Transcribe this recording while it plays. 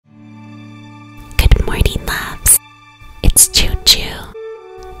morning, loves. It's JuJu.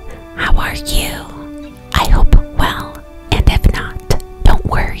 How are you? I hope well, and if not, don't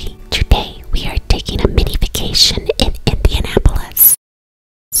worry. Today we are taking a mini vacation in Indianapolis.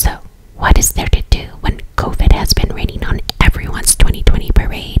 So, what is there to do when COVID has been raining on everyone's 2020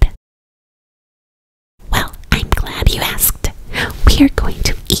 parade? Well, I'm glad you asked. We are going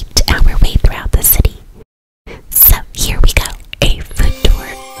to eat our way throughout the city. So, here we go. A food tour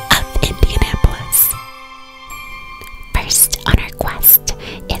of Indianapolis. First on our quest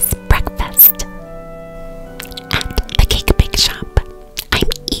is breakfast at the Cake Bake Shop. I'm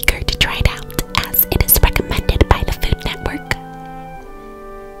eager to try it out as it is recommended by the Food Network.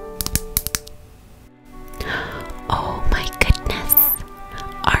 Oh my goodness,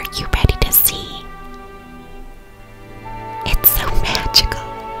 are you ready to see? It's so magical.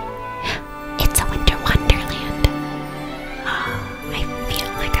 It's a winter wonderland. Oh, I feel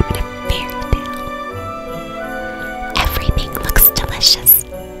like I'm in a fairy tale. Everything looks delicious.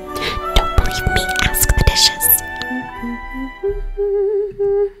 Don't believe me, ask the dishes.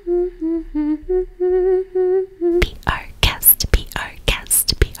 Be our guest, be our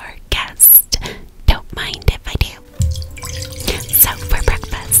guest, be our guest. Don't mind if I do. So for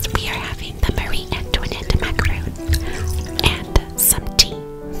breakfast, we are having the Marie Antoinette macaroon and some tea.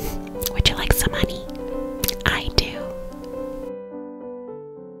 Would you like some honey? I do.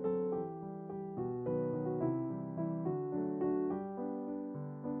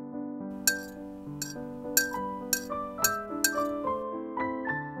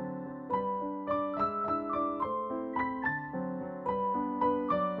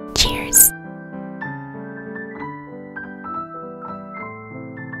 Cheers.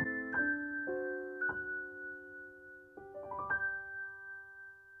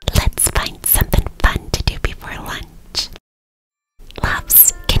 Let's find something fun to do before lunch.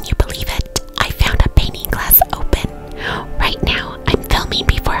 Loves, can you believe it? I found a painting class open. Right now, I'm filming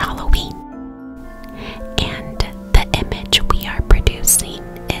before Halloween. And the image we are producing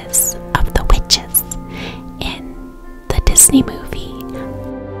is of the witches in the Disney movie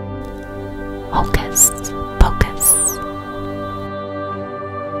Hocus, Pocus.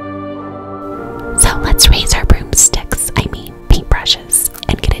 So let's raise our broomsticks, paintbrushes,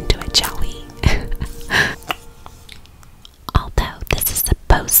 and get into it, shall we? Although this is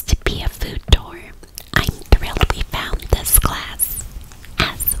supposed to be a food tour, I'm thrilled we found this class,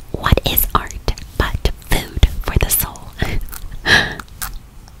 as what is art but food for the soul?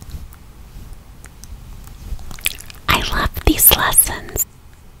 I love these lessons.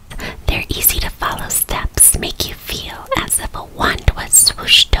 Their easy to follow steps make you feel as if a wand was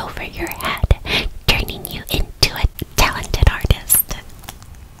swooshed over your head, turning you into a talented artist.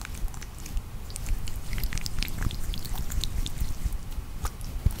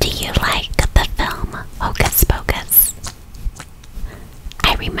 Do you like the film Hocus Pocus?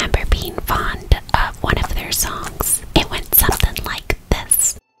 I remember being fond of one of their songs. It went something like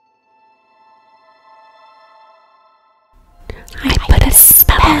this. I put a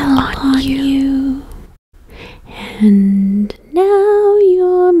spell on you, and now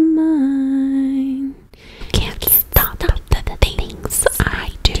you're mine. Can't stop the things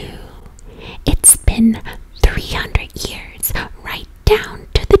I do. It's been 300 years, right down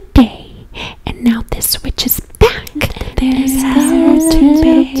to the day, and now this witch is back. There's how to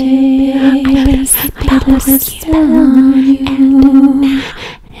be. I put a spell on you,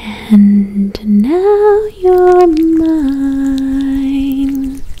 and now you're mine.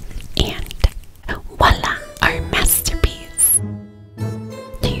 And voila, our masterpiece.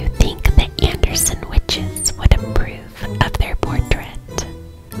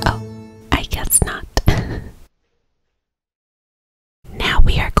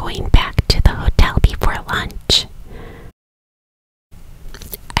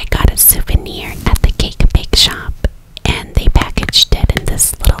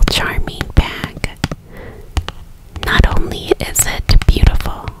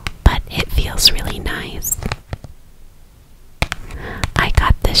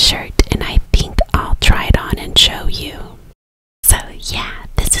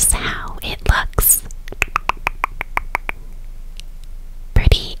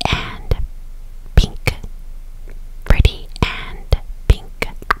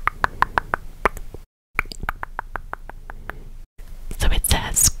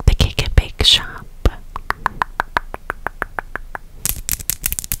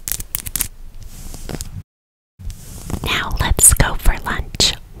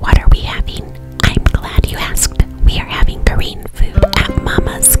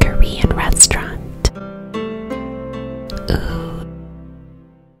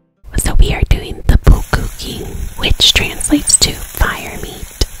 which translates to fire meat.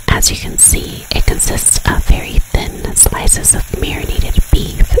 As you can see, it consists of very thin slices of marinated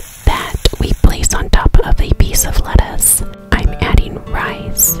beef that we place on top of a piece of lettuce. I'm adding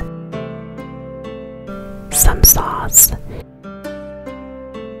rice, some sauce,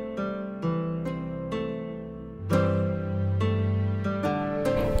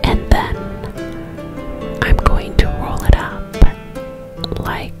 and then I'm going to roll it up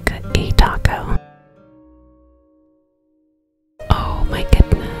like a taco. Oh my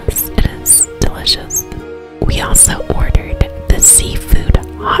goodness, it is delicious. We also ordered the seafood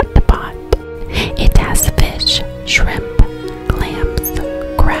hot pot. It has fish, shrimp, clams,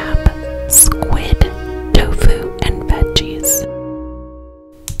 crab, squid, tofu, and veggies.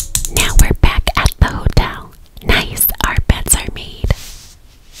 Now we're back at the hotel. Nice, our beds are made.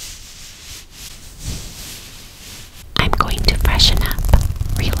 I'm going to freshen up,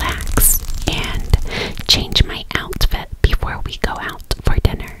 relax, and change my outfit before we go out for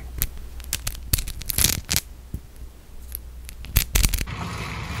dinner.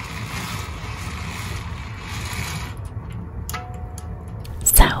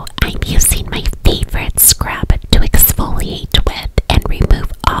 So I'm using my favorite scrub to exfoliate with and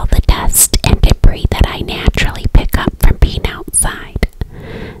remove all the dust and debris that I naturally pick up from being outside.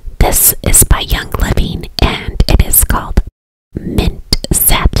 This is by Young Living and it is called Mint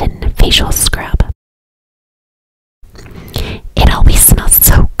Satin Facial Scrub. It always smells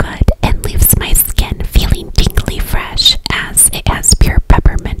so good and leaves my skin feeling tingly fresh as it has pure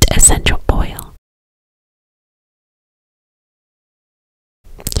peppermint essential oil.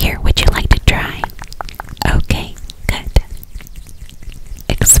 Here, would you like to try? Okay, good.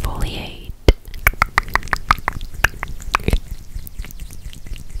 Exfoliate.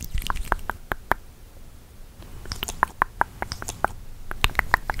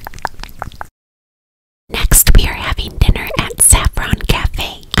 Next, we are having dinner at Saffron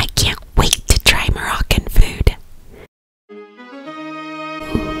Cafe. I can't wait to try Moroccan food. Ooh,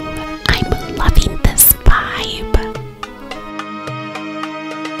 I'm loving this vibe.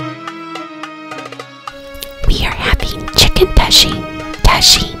 We are having chicken tagine.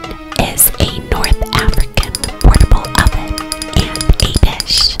 Tagine is a North African portable oven and a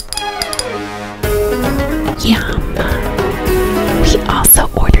dish. Yum! We also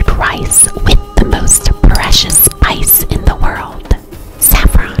ordered rice with the most precious spice in the world,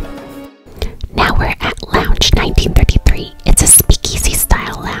 saffron. Now we're at Lounge 1933. It's a speakeasy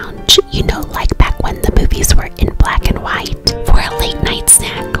style lounge, you know, like back when the movies were in black and white. For a late night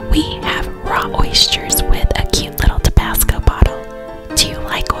snack, we have raw oysters with a cute little Tabasco bottle. Do you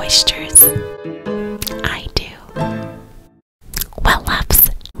like oysters? I do. Well, loves,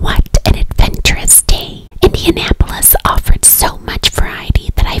 what an adventurous day. Indianapolis offered so much variety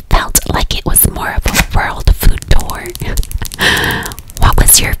that I felt like it was more of a world food tour. What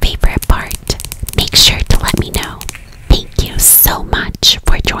was your favorite